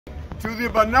to the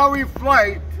Banaue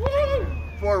flight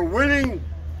for winning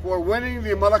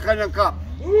the Malacanang Cup.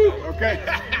 Okay.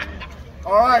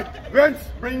 All right, Vince,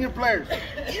 bring your players.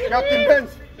 Captain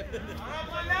Vince,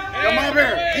 come over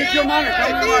here. Get your money.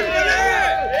 Come on, money.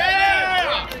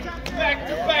 Yeah! Back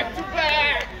to back.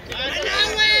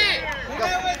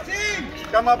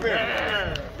 Come up here.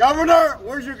 Governor,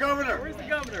 where's your governor? Where's the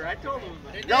governor? I told him.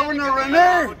 Governor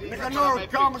Ryder, Nicanor,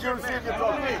 come and go see the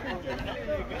trophy.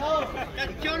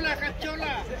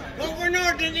 Cachola.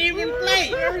 Governor didn't even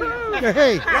play.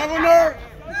 Hey. Governor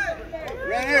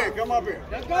Ryder, come up here.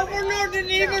 The governor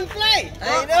didn't even play.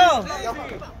 I know.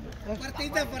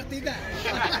 Partida.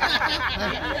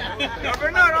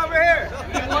 Governor, over here.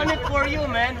 We won it for you,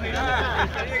 man. There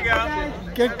you go.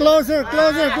 Get closer.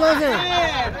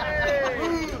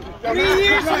 3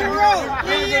 years in a row.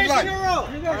 You guys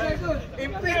are good.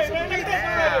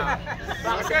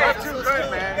 Not too good,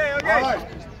 man. All right.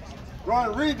 Go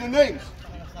ahead, read the names.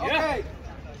 Okay.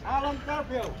 Alan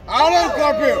Carpio.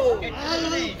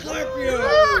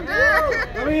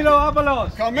 Camilo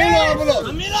Avalos.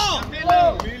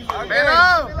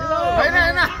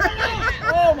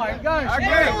 Oh my gosh.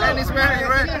 And he's wearing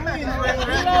red.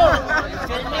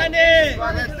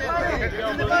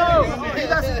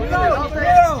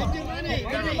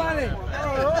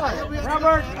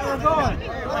 Robert Aragon.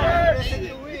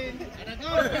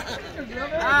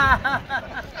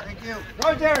 Thank you.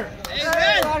 Roger.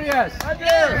 Arias. The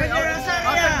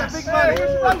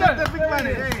big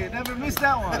money. Hey, never missed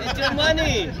that one. It's your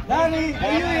money. Danny,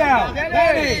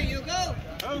 Danny. you go.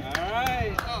 All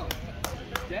right.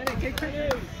 Danny, kick to you.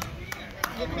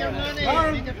 Give me your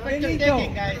money. Benito.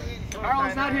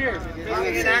 Carl's not here.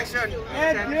 In action.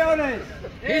 Ed Briones.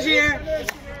 He's here.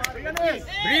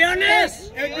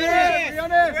 Briones.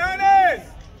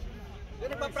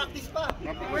 Nagpa-practice pa.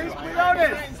 Where's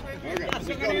Briones?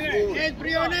 Ed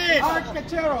Briones. Art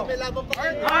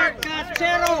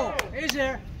Cachero. He's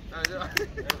here.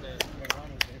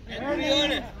 Ed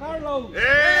Briones. Carlos.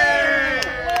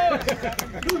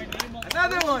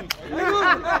 Another one.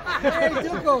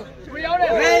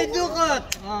 Ray Ducot.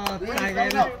 Oh,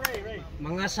 tayo.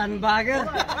 Mga sandbagger.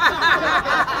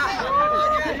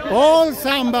 All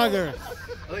sandbaggers.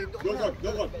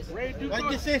 Go.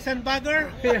 What you say,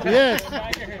 sandbagger? Yes.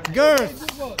 Girls.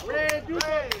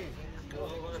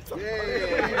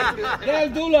 Del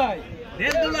Dulay.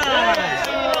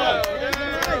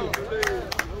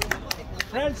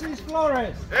 Francis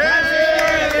Flores.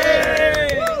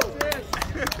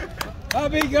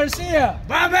 Bobby Garcia.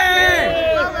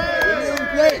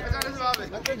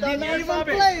 Didn't even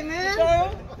play, man.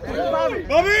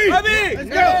 Bobby! Let's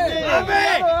go.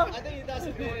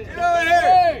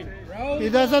 He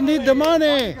doesn't need the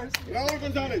money. Raul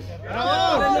Gonzalez.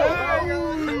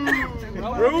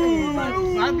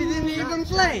 Bobby didn't even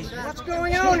play. What's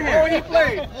going on here? He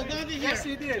played. Yes,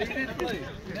 he did. He did play.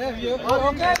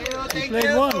 Okay. He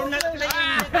played once.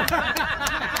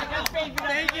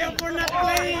 Thank you for not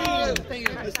playing.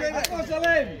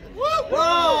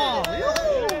 Wow.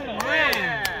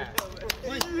 Man.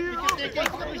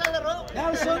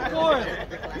 Nelson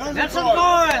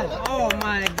Coyle. Oh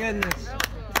my goodness.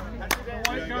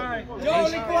 Joe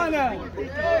Licuana.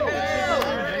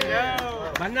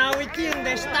 Banaue team,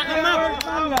 they stack him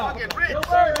up.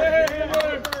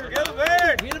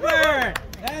 Gilbert.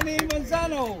 Danny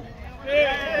Manzano.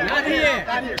 Not here.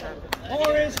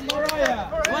 Morris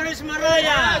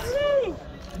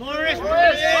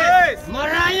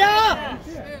Maraya.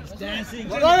 Dancing.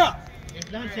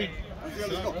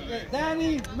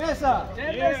 Danny Mesa.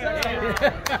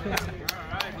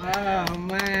 Oh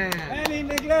man. Danny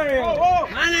Neglario.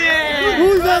 Money.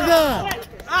 Who's that guy?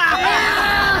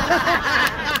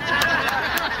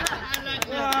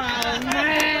 Oh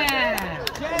man.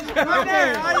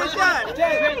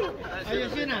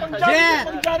 Jet.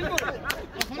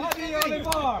 Buddy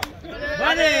Olivar.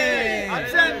 Buddy.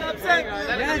 Absent.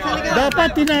 Dapat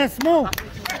tinaas mo.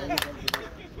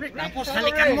 Tapos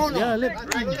halikan mo, no? Yeah, lip.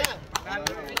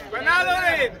 Panalo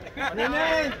rin.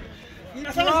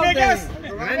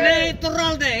 Rene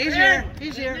Iturralde. He's here.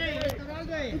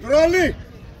 Trolli.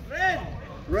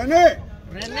 Rene.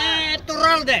 Rene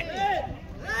Iturralde.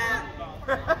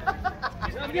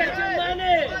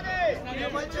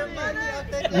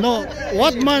 No,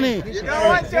 what money? Go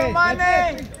want your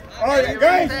money. All right,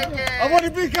 guys. I want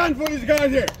a big hand for these guys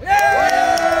here.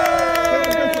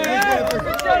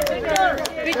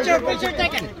 Picture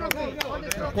taken.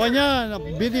 Kuha niya,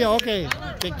 video, okay.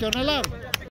 Picture na lang.